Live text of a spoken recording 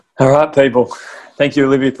All right, people. Thank you,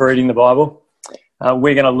 Olivia, for reading the Bible.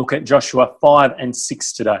 We're going to look at Joshua 5 and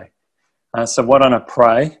 6 today. So why don't I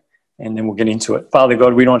pray and then we'll get into it. Father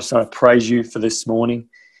God, we just want to praise you for this morning.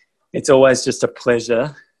 It's always just a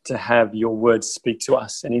pleasure to have your words speak to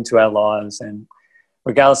us and into our lives. And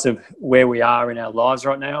regardless of where we are in our lives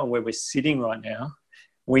right now and where we're sitting right now,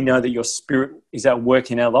 we know that your Spirit is at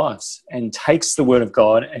work in our lives and takes the word of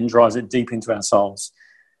God and drives it deep into our souls.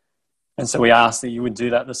 And so we ask that you would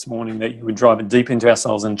do that this morning, that you would drive it deep into our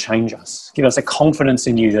souls and change us. Give us a confidence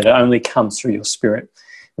in you that it only comes through your Spirit.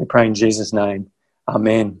 We pray in Jesus' name.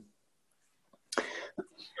 Amen.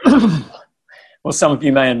 Well, some of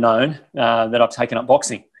you may have known that I've taken up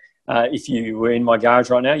boxing. If you were in my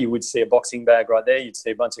garage right now, you would see a boxing bag right there. You'd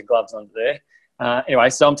see a bunch of gloves under there.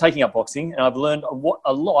 Anyway, so I'm taking up boxing, and I've learned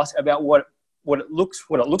a lot about what it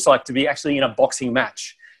looks like to be actually in a boxing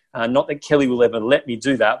match. Not that Kelly will ever let me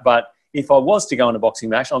do that, but if I was to go in a boxing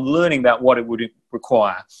match, I'm learning about what it would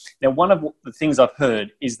require. Now, one of the things I've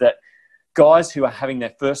heard is that guys who are having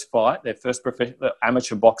their first fight, their first professional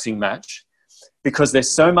amateur boxing match, because there's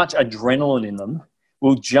so much adrenaline in them,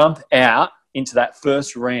 will jump out into that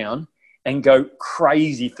first round and go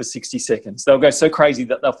crazy for 60 seconds. They'll go so crazy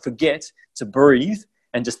that they'll forget to breathe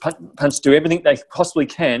and just punch, do everything they possibly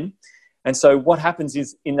can. And so what happens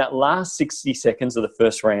is in that last 60 seconds of the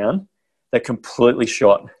first round, they're completely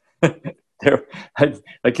shot.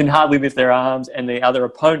 They can hardly lift their arms, and the other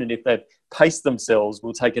opponent, if they've paced themselves,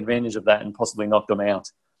 will take advantage of that and possibly knock them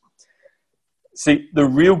out. See, the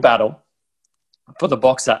real battle for the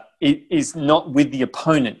boxer is not with the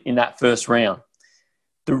opponent in that first round.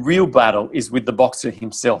 The real battle is with the boxer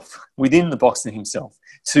himself, within the boxer himself.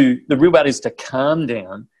 The real battle is to calm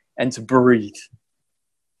down and to breathe.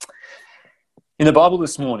 In the Bible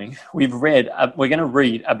this morning, we're going to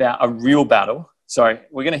read about a real battle.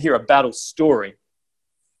 We're going to hear a battle story.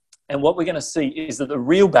 And what we're going to see is that the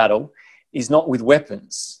real battle is not with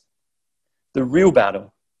weapons. The real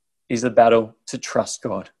battle is a battle to trust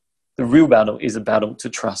God. The real battle is a battle to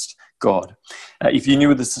trust God. If you're new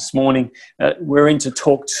with us this morning, we're into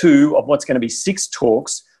talk 2 of what's going to be 6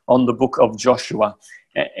 talks on the book of Joshua.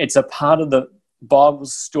 It's a part of the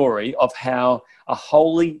Bible's story of how a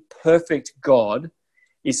holy, perfect God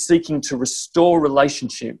is seeking to restore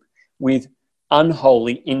relationship with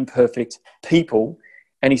unholy, imperfect people,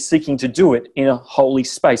 and he's seeking to do it in a holy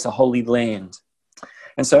space, a holy land.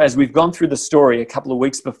 And so as we've gone through the story a couple of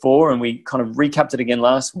weeks before, and we kind of recapped it again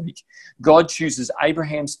last week, God chooses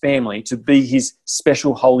Abraham's family to be his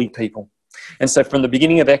special holy people. And so from the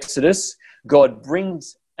beginning of Exodus, God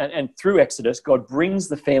brings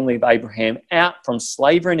the family of Abraham out from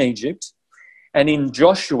slavery in Egypt. And in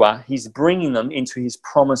Joshua, he's bringing them into his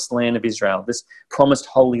promised land of Israel, this promised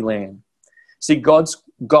holy land. See, God's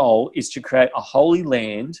goal is to create a holy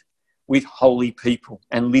land with holy people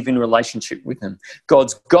and live in relationship with them.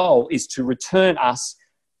 God's goal is to return us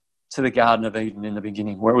to the Garden of Eden in the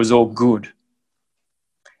beginning, where it was all good.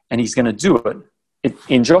 And he's going to do it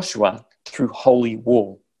in Joshua through holy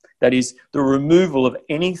war. That is, the removal of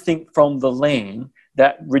anything from the land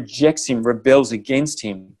that rejects him, rebels against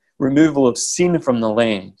him, removal of sin from the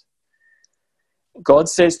land. God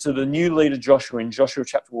says to the new leader Joshua in Joshua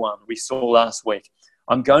chapter 1, we saw last week,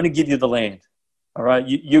 I'm going to give you the land. All right,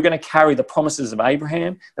 you're going to carry the promises of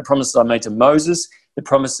Abraham, the promises I made to Moses, the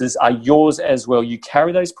promises are yours as well. You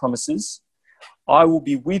carry those promises. I will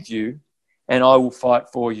be with you and I will fight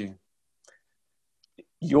for you.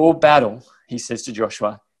 Your battle, he says to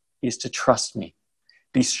Joshua, is to trust me.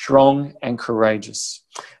 Be strong and courageous.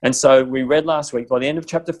 And so we read last week, by the end of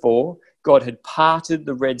chapter 4, God had parted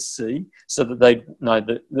the Red Sea so that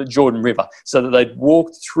the Jordan River, so that they'd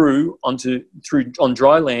walked through on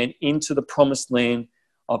dry land into the promised land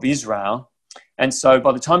of Israel. And so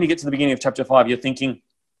by the time you get to the beginning of chapter 5, you're thinking,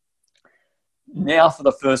 now for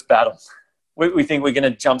the first battle. We think we're going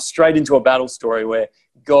to jump straight into a battle story where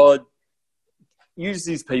God uses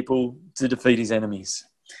his people to defeat his enemies.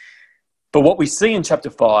 But what we see in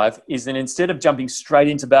chapter 5 is that instead of jumping straight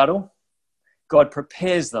into battle, God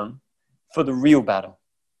prepares them for the real battle.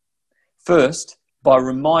 First, by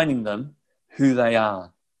reminding them who they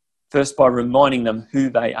are.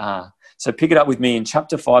 So pick it up with me in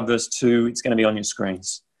chapter 5, verse 2. It's going to be on your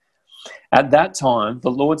screens. At that time, the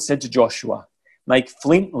Lord said to Joshua, make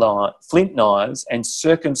flint knives and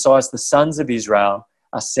circumcise the sons of Israel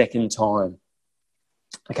a second time.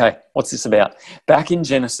 Okay, what's this about? Back in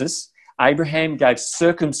Genesis,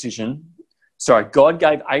 God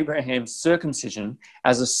gave Abraham circumcision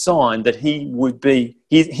as a sign that he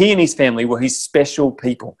and his family were his special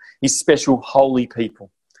people, his special holy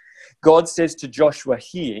people. God says to Joshua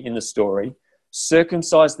here in the story,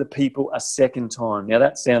 circumcise the people a second time. Now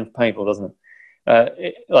that sounds painful, doesn't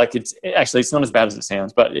it? It's not as bad as it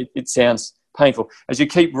sounds, but it sounds painful. As you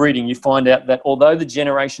keep reading, you find out that although the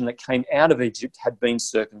generation that came out of Egypt had been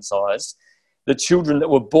circumcised, the children that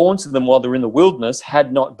were born to them while they were in the wilderness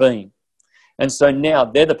had not been. And so now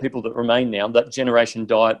they're the people that remain now. That generation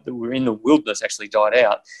died, that were in the wilderness actually died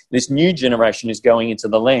out. This new generation is going into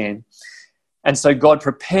the land. And so God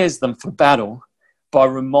prepares them for battle by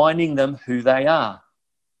reminding them who they are.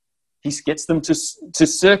 He gets them to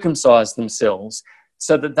circumcise themselves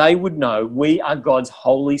so that they would know we are God's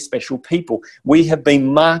holy, special people. We have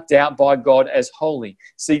been marked out by God as holy.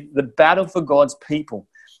 See, the battle for God's people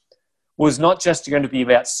was not just going to be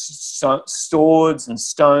about swords and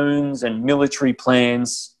stones and military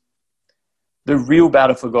plans. The real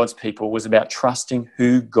battle for God's people was about trusting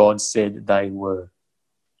who God said they were.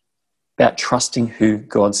 About trusting who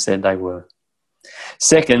God said they were.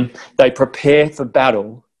 Second, they prepare for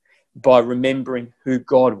battle by remembering who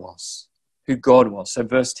God was. Who God was. So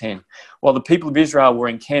verse 10, while the people of Israel were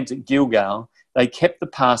encamped at Gilgal, they kept the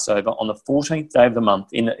Passover on the 14th day of the month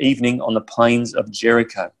in the evening on the plains of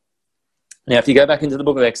Jericho. Now, if you go back into the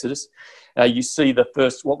book of Exodus, you see the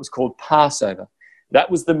first, what was called Passover. That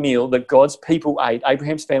was the meal that God's people ate,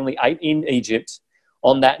 Abraham's family ate in Egypt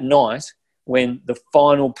on that night when the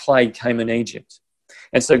final plague came in Egypt.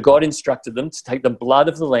 And so God instructed them to take the blood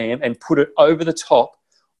of the lamb and put it over the top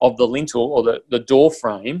of the lintel or the door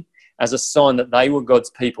frame as a sign that they were God's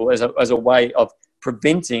people, as a way of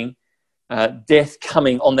preventing death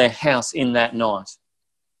coming on their house in that night.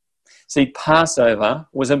 See, Passover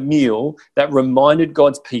was a meal that reminded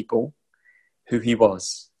God's people who he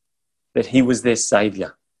was, that he was their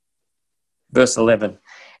saviour. Verse 11,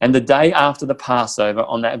 and the day after the Passover,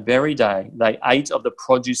 on that very day, they ate of the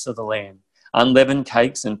produce of the land, unleavened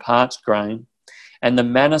cakes and parched grain, and the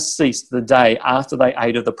manna ceased the day after they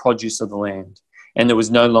ate of the produce of the land. And there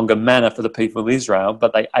was no longer manna for the people of Israel,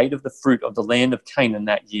 but they ate of the fruit of the land of Canaan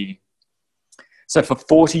that year. So for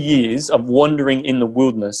 40 years of wandering in the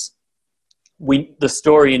wilderness, the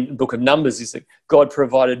story in the book of Numbers is that God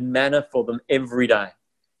provided manna for them every day.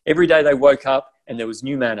 Every day they woke up and there was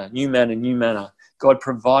new manna, new manna, new manna. God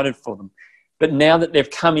provided for them. But now that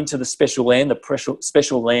they've come into the special land, the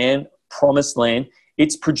special land, promised land,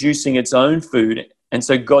 it's producing its own food. And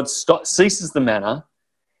so God ceases the manna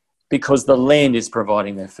because the land is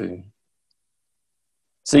providing their food.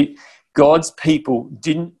 See, God's people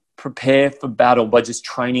didn't prepare for battle by just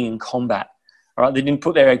training in combat. All right, they didn't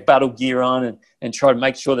put their battle gear on and try to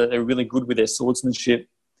make sure that they're really good with their swordsmanship.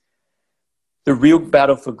 The real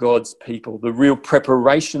battle for God's people, the real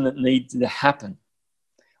preparation that needed to happen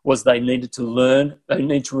was they needed to learn, they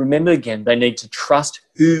need to remember again, they need to trust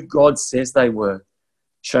who God says they were,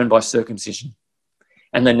 shown by circumcision.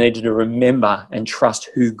 And they needed to remember and trust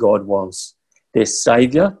who God was, their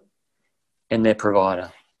saviour and their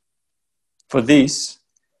provider. For this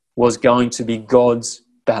was going to be God's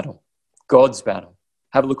battle. God's battle.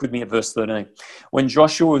 Have a look with me at verse 13. When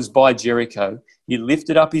Joshua was by Jericho, he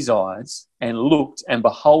lifted up his eyes and looked, and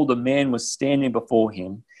behold, a man was standing before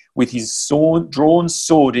him with his drawn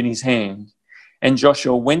sword in his hand. And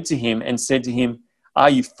Joshua went to him and said to him, are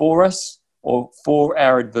you for us or for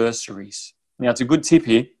our adversaries? Now, it's a good tip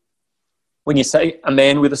here. When you say a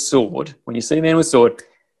man with a sword, when you see a man with a sword,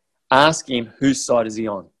 ask him whose side is he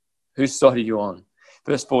on? Whose side are you on?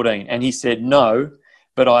 Verse 14, and he said, no,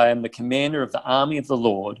 but I am the commander of the army of the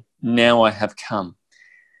Lord. Now I have come.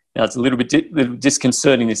 Now, it's a little bit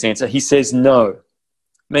disconcerting, this answer. He says no,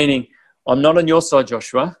 meaning I'm not on your side,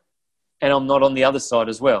 Joshua, and I'm not on the other side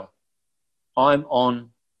as well. I'm on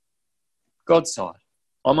God's side.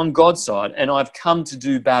 I'm on God's side, and I've come to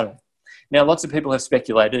do battle. Now, lots of people have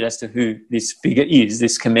speculated as to who this figure is,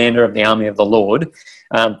 this commander of the army of the Lord.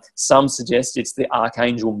 Some suggest it's the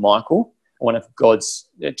Archangel Michael, one of God's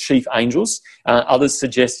chief angels. Others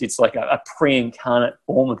suggest it's like a pre-incarnate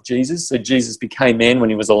form of Jesus. So Jesus became man when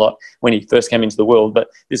he first came into the world, but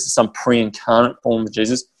this is some pre-incarnate form of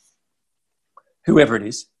Jesus. Whoever it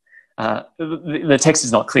is, the text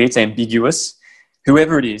is not clear, it's ambiguous.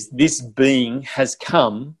 Whoever it is, this being has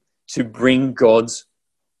come to bring God's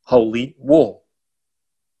holy war.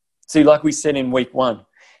 See, like we said in week 1,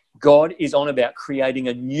 God is on about creating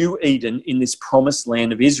a new Eden in this promised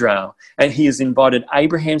land of Israel. And he has invited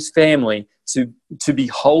Abraham's family to be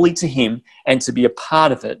holy to him and to be a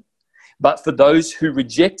part of it. But for those who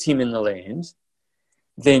reject him in the land,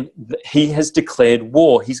 then he has declared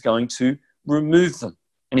war. He's going to remove them.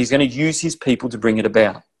 And he's going to use his people to bring it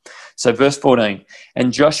about. So verse 14,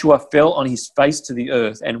 and Joshua fell on his face to the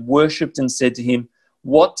earth and worshipped and said to him,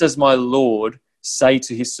 what does my Lord say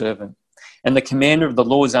to his servant? And the commander of the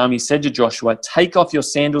Lord's army said to Joshua, "Take off your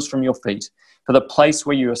sandals from your feet, for the place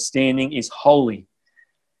where you are standing is holy."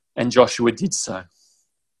 And Joshua did so.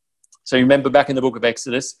 So you remember back in the book of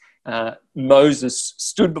Exodus, Moses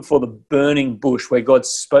stood before the burning bush where God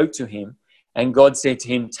spoke to him, and God said to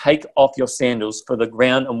him, "Take off your sandals, for the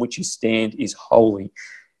ground on which you stand is holy."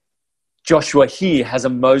 Joshua here has a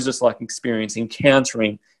Moses-like experience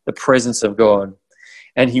encountering the presence of God,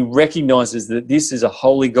 and he recognizes that this is a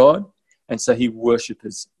holy God, and so he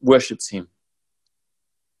worships him.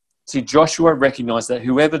 See, Joshua recognized that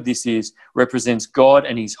whoever this is represents God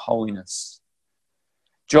and his holiness.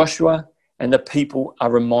 Joshua and the people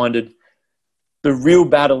are reminded the real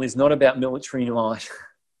battle is not about military might.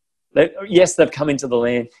 Yes, they've come into the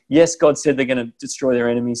land. Yes, God said they're going to destroy their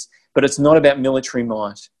enemies, but it's not about military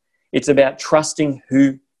might. It's about trusting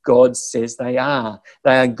who God says they are.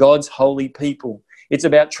 They are God's holy people. It's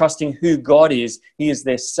about trusting who God is. He is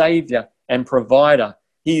their savior and provider.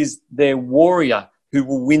 He is their warrior who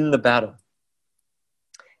will win the battle.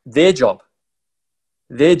 Their job,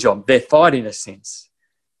 their fight in a sense,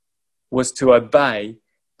 was to obey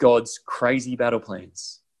God's crazy battle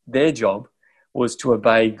plans. Their job was to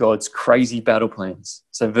obey God's crazy battle plans.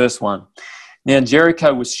 So verse 1. Now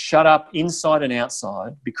Jericho was shut up inside and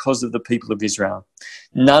outside because of the people of Israel.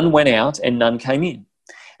 None went out and none came in.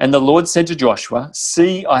 And the Lord said to Joshua,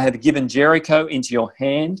 "See, I have given Jericho into your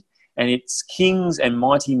hand and its kings and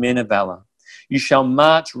mighty men of valor. You shall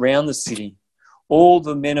march round the city, all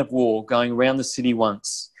the men of war going round the city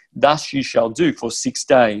once. Thus you shall do for 6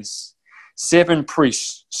 days. 7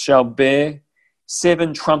 priests shall bear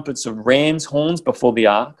 7 trumpets of ram's horns before the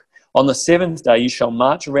ark. On the 7th day you shall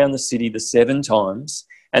march around the city the 7 times,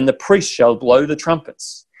 and the priests shall blow the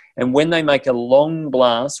trumpets. And when they make a long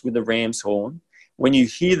blast with the ram's horn, when you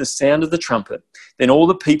hear the sound of the trumpet, then all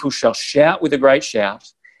the people shall shout with a great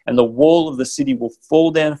shout, and the wall of the city will fall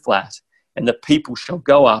down flat, and the people shall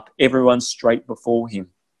go up, everyone straight before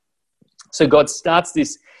him." So God starts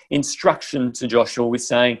this instruction to Joshua with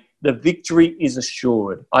saying, the victory is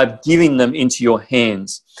assured. I've given them into your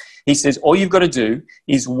hands. He says, all you've got to do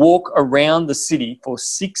is walk around the city for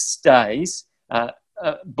 6 days,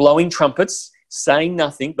 blowing trumpets, saying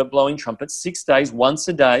nothing, but blowing trumpets, 6 days, once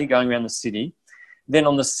a day, going around the city. Then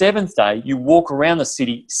on the 7th day, you walk around the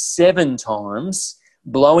city 7 times,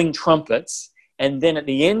 blowing trumpets. And then at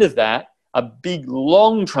the end of that, a big,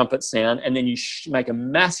 long trumpet sound, and then you make a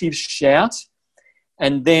massive shout,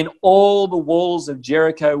 and then all the walls of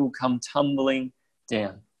Jericho will come tumbling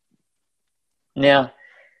down. Now,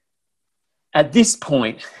 at this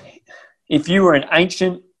point, if you were an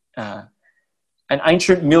ancient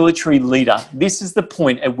military leader, this is the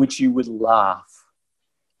point at which you would laugh.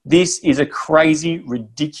 This is a crazy,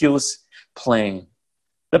 ridiculous plan.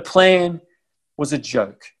 The plan was a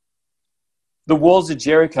joke. The walls of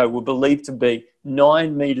Jericho were believed to be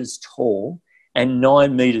 9 meters tall and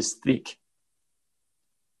 9 meters thick.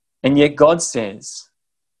 And yet God says,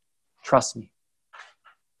 trust me.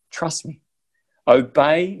 Trust me.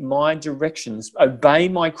 Obey my directions. Obey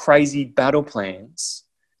my crazy battle plans,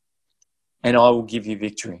 and I will give you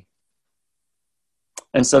victory.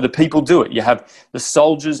 And so the people do it. You have the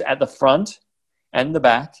soldiers at the front and the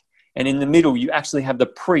back, and in the middle you actually have the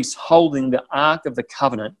priests holding the Ark of the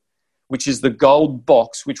Covenant, which is the gold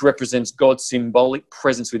box, which represents God's symbolic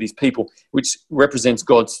presence with his people, which represents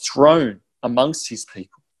God's throne amongst his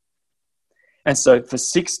people. And so for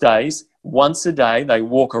 6 days, once a day, they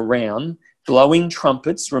walk around, blowing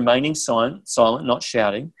trumpets, remaining silent, not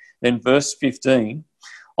shouting. Then verse 15,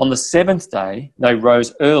 on the 7th day, they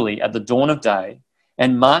rose early at the dawn of day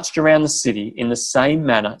and marched around the city in the same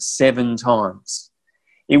manner 7 times.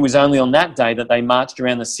 It was only on that day that they marched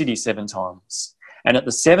around the city 7 times. And at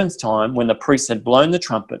the 7th time, when the priests had blown the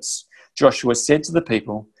trumpets, Joshua said to the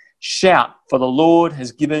people, "Shout, for the Lord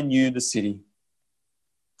has given you the city."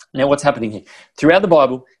 Now, what's happening here? Throughout the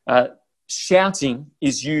Bible, shouting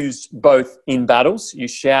is used both in battles. You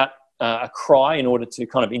shout a cry in order to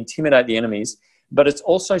kind of intimidate the enemies, but it's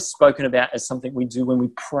also spoken about as something we do when we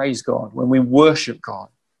praise God, when we worship God.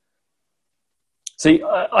 See,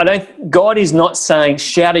 God is not saying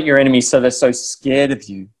shout at your enemies so they're so scared of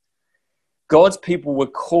you. God's people were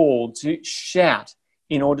called to shout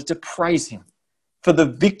in order to praise him for the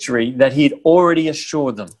victory that he had already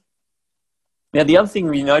assured them. Now, the other thing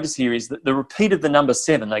we notice here is that the repeat of the number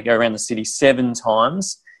 7, they go around the city 7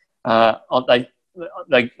 times. They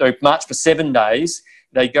march for 7 days.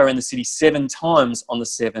 They go around the city 7 times on the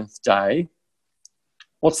 7th day.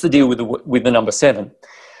 What's the deal with the number 7?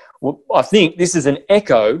 Well, I think this is an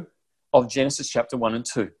echo of Genesis chapter 1 and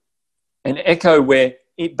 2. An echo where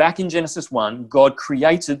back in Genesis 1, God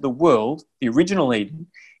created the world, the original Eden,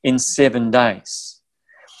 in 7 days.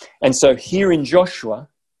 And so here in Joshua,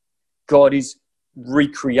 God is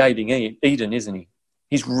recreating Eden, isn't he?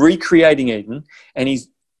 He's recreating Eden, and he's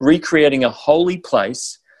recreating a holy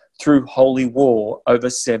place through holy war over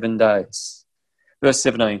 7 days. Verse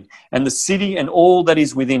 17, and the city and all that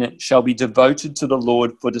is within it shall be devoted to the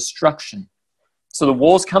Lord for destruction. So the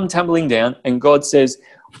walls come tumbling down, and God says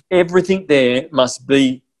everything there must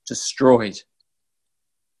be destroyed.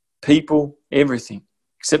 People, everything,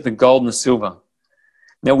 except the gold and the silver.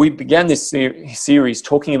 Now, we began this series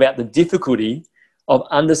talking about the difficulty of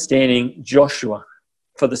understanding Joshua,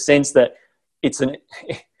 for the sense that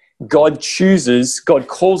God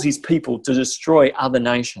calls his people to destroy other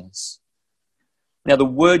nations. Now, the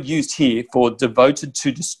word used here for devoted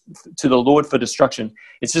to the Lord for destruction,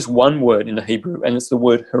 it's just one word in the Hebrew, and it's the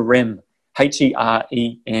word herem,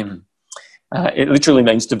 H-E-R-E-M. It literally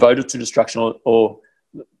means devoted to destruction or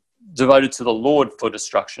devoted to the Lord for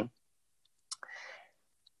destruction.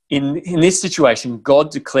 In this situation,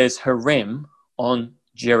 God declares herem on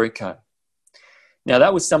Jericho. Now,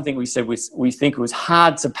 that was something we said we think it was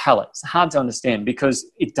hard to palate, it's hard to understand, because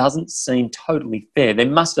it doesn't seem totally fair. There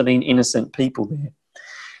must have been innocent people there.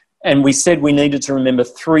 And we said we needed to remember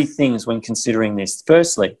 3 things when considering this.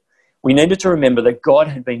 Firstly, we needed to remember that God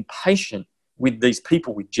had been patient with these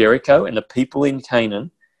people, with Jericho and the people in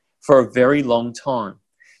Canaan, for a very long time.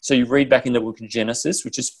 So you read back in the book of Genesis,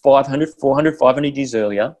 which is 400, 500 years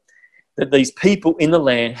earlier, that these people in the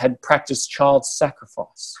land had practiced child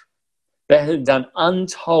sacrifice. They had done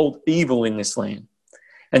untold evil in this land.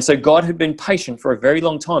 And so God had been patient for a very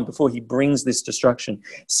long time before he brings this destruction.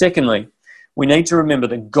 Secondly, we need to remember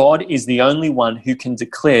that God is the only one who can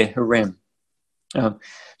declare herem.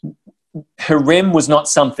 Herem was not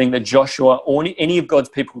something that Joshua or any of God's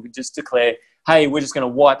people could just declare, hey, we're just going to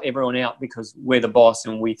wipe everyone out because we're the boss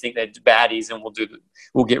and we think they're baddies and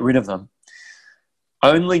we'll get rid of them.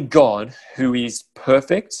 Only God, who is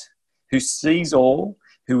perfect, who sees all,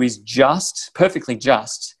 who is just, perfectly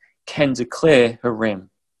just, can declare herem.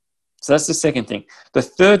 So that's the second thing. The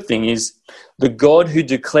third thing is the God who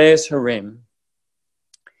declares herem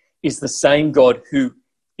is the same God who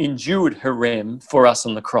endured herem for us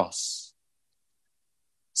on the cross.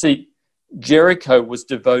 See, Jericho was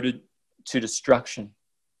devoted to destruction.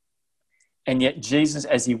 And yet Jesus,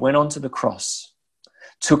 as he went onto the cross,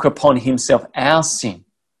 took upon himself our sin.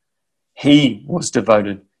 He was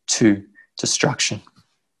devoted to destruction.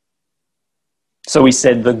 So we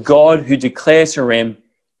said the God who declares herem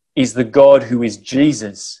is the God who is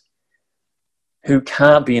Jesus, who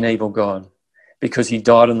can't be an evil God because he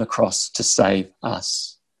died on the cross to save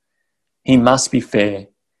us. He must be fair.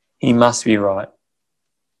 He must be right.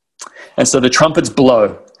 And so the trumpets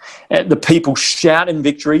blow. The people shout in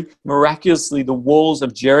victory. Miraculously, the walls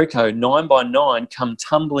of Jericho, 9 by 9, come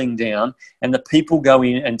tumbling down, and the people go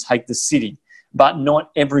in and take the city. But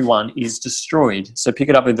not everyone is destroyed. So pick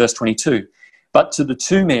it up in verse 22. But to the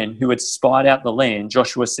 2 men who had spied out the land,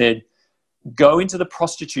 Joshua said, go into the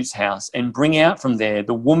prostitute's house and bring out from there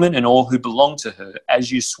the woman and all who belong to her,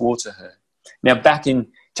 as you swore to her. Now, back in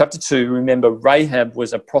chapter 2, remember, Rahab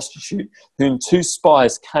was a prostitute whom 2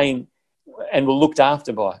 spies came and were looked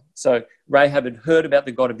after by. So Rahab had heard about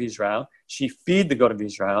the God of Israel. She feared the God of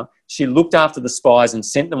Israel. She looked after the spies and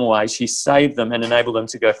sent them away. She saved them and enabled them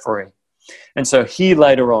to go free. And so here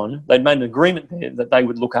later on, they'd made an agreement there that they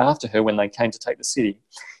would look after her when they came to take the city.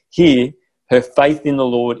 Here, her faith in the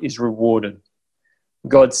Lord is rewarded.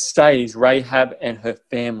 God saves Rahab and her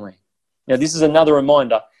family. Now, this is another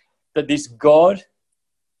reminder that this God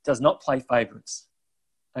does not play favourites.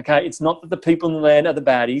 Okay, it's not that the people in the land are the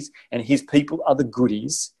baddies and his people are the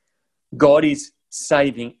goodies. God is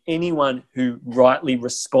saving anyone who rightly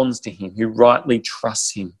responds to him, who rightly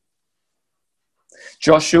trusts him.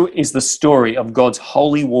 Joshua is the story of God's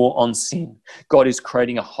holy war on sin. God is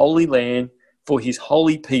creating a holy land for his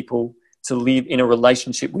holy people to live in a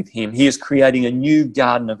relationship with him. He is creating a new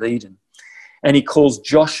Garden of Eden. And he calls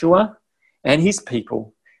Joshua and his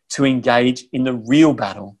people to engage in the real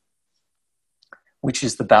battle, which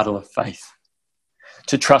is the battle of faith.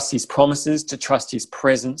 To trust his promises, to trust his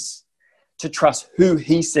presence, to trust who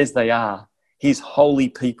he says they are, his holy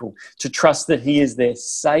people, to trust that he is their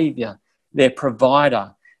saviour, their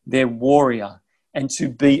provider, their warrior, and to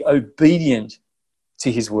be obedient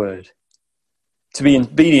to his word, to be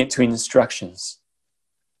obedient to instructions.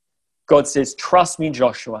 God says, trust me,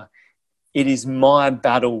 Joshua, it is my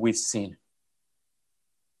battle with sin.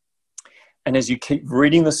 And as you keep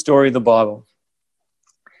reading the story of the Bible,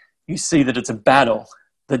 you see that it's a battle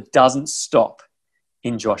that doesn't stop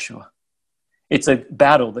in Joshua. It's a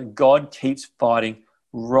battle that God keeps fighting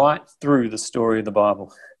right through the story of the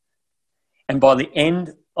Bible. And by the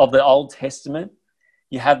end of the Old Testament,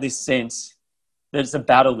 you have this sense that it's a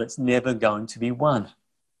battle that's never going to be won.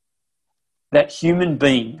 That human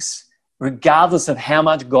beings, regardless of how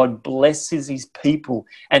much God blesses his people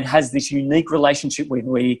and has this unique relationship with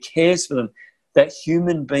them where he cares for them, that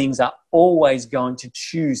human beings are always going to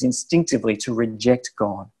choose instinctively to reject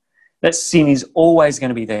God. That sin is always going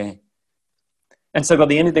to be there. And so by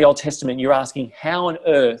the end of the Old Testament, you're asking, how on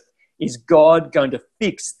earth is God going to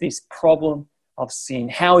fix this problem of sin?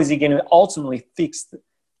 How is he going to ultimately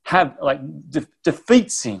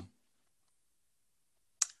defeat sin?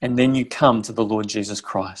 And then you come to the Lord Jesus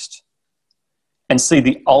Christ and see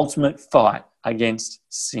the ultimate fight against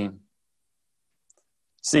sin.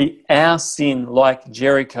 See, our sin, like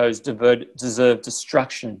Jericho's, deserved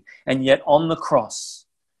destruction. And yet on the cross,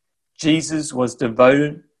 Jesus was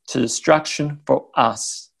devoted to destruction for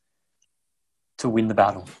us to win the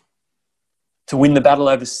battle. To win the battle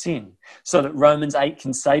over sin. So that Romans 8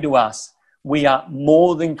 can say to us, we are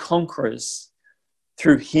more than conquerors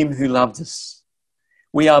through him who loved us.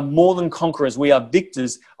 We are more than conquerors. We are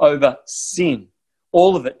victors over sin.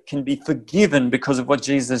 All of it can be forgiven because of what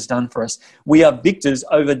Jesus has done for us. We are victors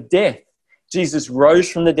over death. Jesus rose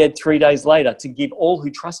from the dead 3 days later to give all who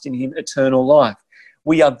trust in him eternal life.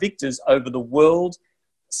 We are victors over the world,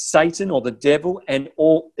 Satan or the devil, and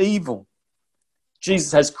all evil.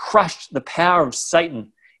 Jesus has crushed the power of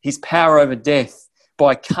Satan, his power over death,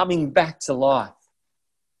 by coming back to life.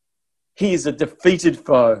 He is a defeated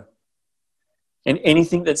foe. And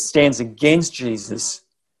anything that stands against Jesus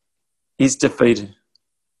is defeated.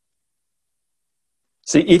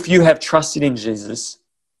 See, if you have trusted in Jesus,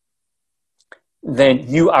 then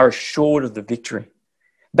you are assured of the victory.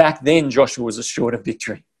 Back then, Joshua was assured of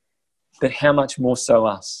victory. But how much more so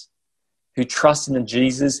us, who trust in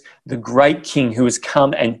Jesus, the great King who has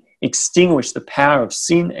come and extinguished the power of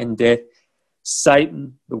sin and death,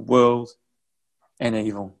 Satan, the world, and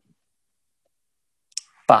evil.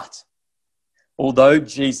 But although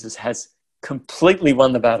Jesus has completely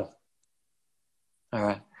won the battle, all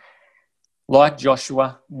right, like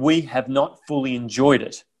Joshua, we have not fully enjoyed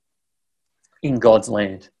it in God's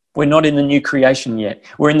land. We're not in the new creation yet.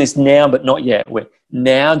 We're in this now, but not yet.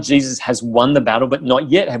 Now Jesus has won the battle, but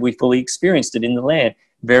not yet have we fully experienced it in the land,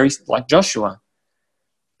 very like Joshua.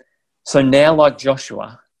 So now, like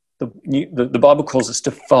Joshua, the Bible calls us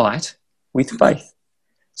to fight with faith.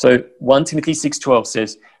 So 1 Timothy 6:12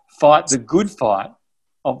 says, fight the good fight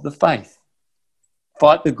of the faith.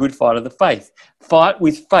 Fight the good fight of the faith. Fight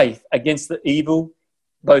with faith against the evil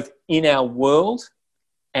both in our world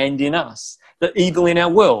and in us. The evil in our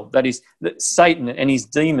world, that is Satan and his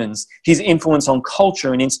demons, his influence on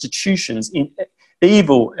culture and institutions,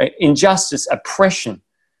 evil, injustice, oppression.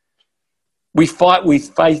 We fight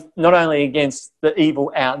with faith not only against the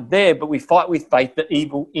evil out there, but we fight with faith the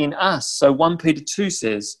evil in us. So 1 Peter 2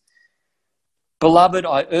 says, beloved,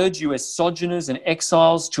 I urge you as sojourners and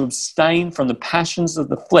exiles to abstain from the passions of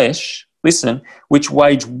the flesh, listen, which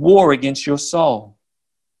wage war against your soul.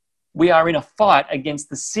 We are in a fight against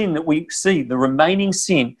the sin that we see, the remaining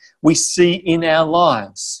sin we see in our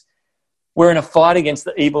lives. We're in a fight against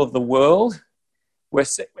the evil of the world. We're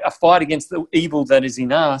a fight against the evil that is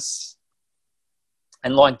in us.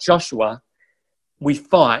 And like Joshua, we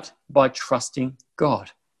fight by trusting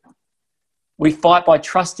God. We fight by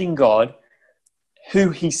trusting God,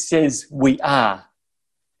 who he says we are.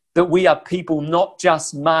 That we are people not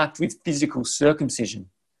just marked with physical circumcision,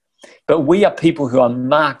 but we are people who are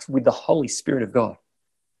marked with the Holy Spirit of God.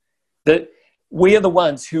 That we are the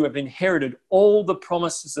ones who have inherited all the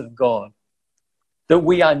promises of God. That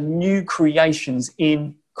we are new creations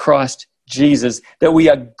in Christ Jesus. That we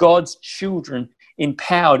are God's children,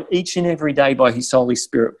 empowered each and every day by his Holy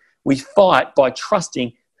Spirit. We fight by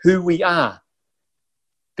trusting who we are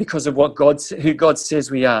because of who God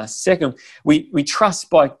says we are. Second, we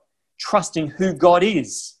trust by trusting who God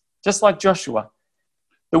is, just like Joshua.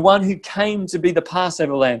 The one who came to be the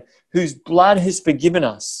Passover lamb, whose blood has forgiven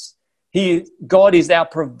us. God is our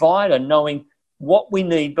provider, knowing what we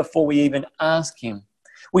need before we even ask him.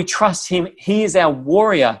 We trust him. He is our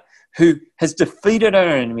warrior who has defeated our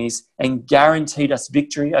enemies and guaranteed us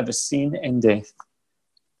victory over sin and death.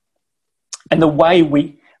 And the way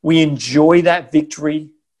we enjoy that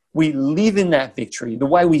victory, we live in that victory, the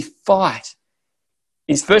way we fight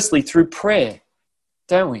is firstly through prayer,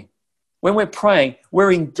 don't we? When we're praying,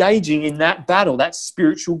 we're engaging in that battle, that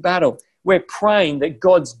spiritual battle. We're praying that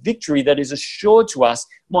God's victory that is assured to us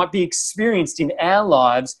might be experienced in our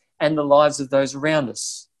lives and the lives of those around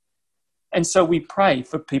us. And so we pray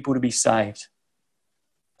for people to be saved.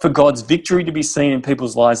 for God's victory to be seen in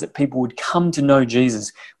people's lives, that people would come to know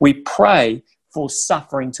Jesus. We pray for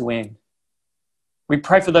suffering to end. We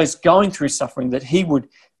pray for those going through suffering, that he would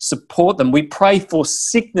support them. We pray for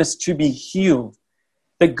sickness to be healed,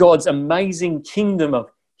 that God's amazing kingdom of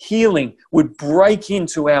healing would break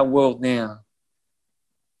into our world now.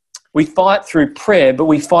 We fight through prayer, but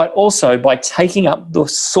we fight also by taking up the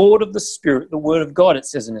sword of the Spirit, the word of God, it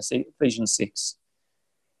says in Ephesians 6.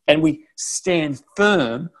 And we stand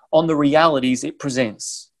firm on the realities it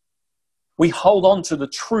presents. We hold on to the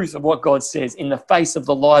truth of what God says in the face of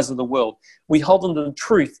the lies of the world. We hold on to the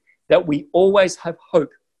truth that we always have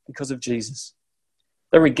hope because of Jesus.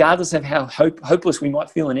 That regardless of how hopeless we might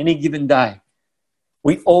feel in any given day,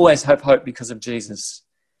 we always have hope because of Jesus.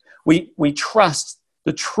 We trust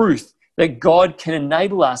the truth that God can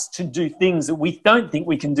enable us to do things that we don't think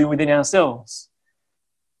we can do within ourselves.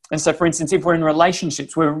 And so, for instance, if we're in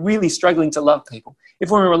relationships, we're really struggling to love people. If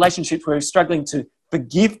we're in relationships, we're struggling to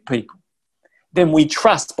forgive people, then we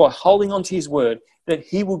trust by holding on to his word that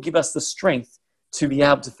he will give us the strength to be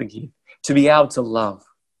able to forgive, to be able to love.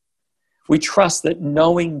 We trust that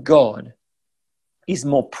knowing God is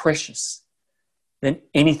more precious than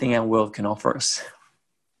anything our world can offer us.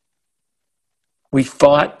 We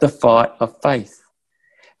fight the fight of faith.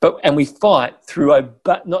 And we fight through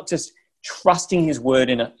not just trusting his word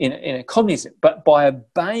in a cognizant, but by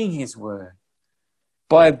obeying his word.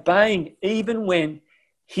 By obeying even when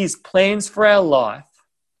his plans for our life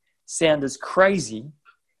sound as crazy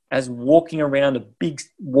as walking around a big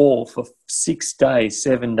wall for 6 days,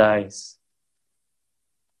 7 days.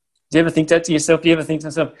 Do you ever think that to yourself? Do you ever think to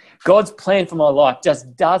yourself, God's plan for my life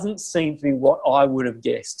just doesn't seem to be what I would have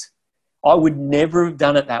guessed. I would never have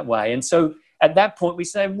done it that way. And so at that point we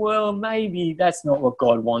say, well, maybe that's not what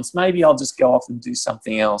God wants. Maybe I'll just go off and do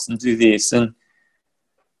something else and do this.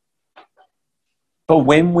 But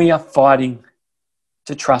when we are fighting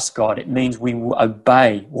to trust God, it means we will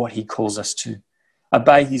obey what he calls us to.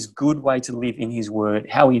 Obey his good way to live in his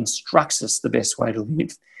word, how he instructs us the best way to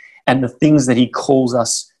live, and the things that he calls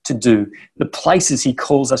us to do, the places he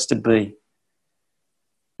calls us to be,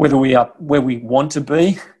 whether we are where we want to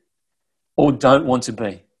be or don't want to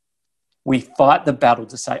be. We fight the battle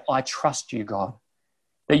to say, I trust you, God,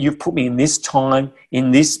 that you've put me in this time,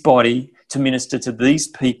 in this body, to minister to these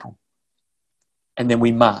people. And then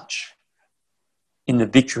we march in the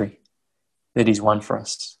victory that he's won for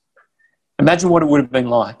us. Imagine what it would have been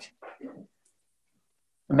like.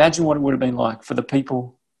 Imagine what it would have been like for the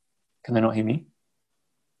people. Can they not hear me?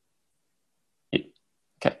 Yeah.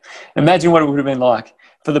 Okay. Imagine what it would have been like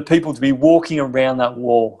for the people to be walking around that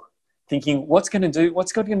wall thinking, what's God going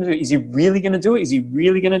to do? Is he really going to do it? Is he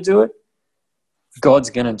really going to do it? God's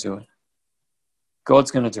going to do it.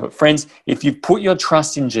 God's going to do it. Friends, if you put your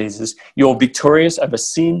trust in Jesus, you're victorious over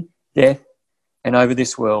sin, death, and over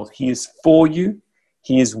this world. He is for you.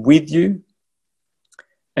 He is with you.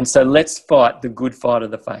 And so let's fight the good fight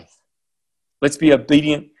of the faith. Let's be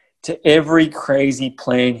obedient to every crazy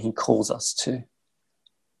plan he calls us to.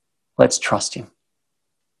 Let's trust him.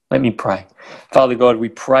 Let me pray. Father God, we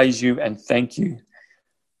praise you and thank you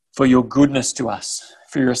for your goodness to us,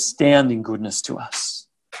 for your astounding goodness to us.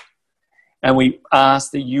 And we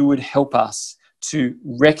ask that you would help us to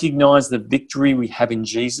recognize the victory we have in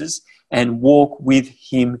Jesus and walk with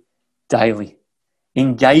him daily,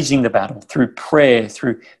 engaging the battle through prayer,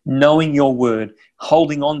 through knowing your word,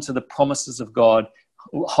 holding on to the promises of God,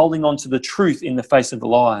 holding on to the truth in the face of the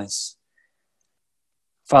lies.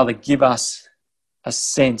 Father, give us a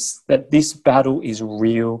sense that this battle is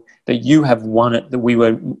real, that you have won it, that we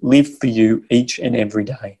will live for you each and every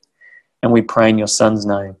day. And we pray in your Son's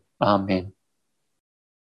name. Amen.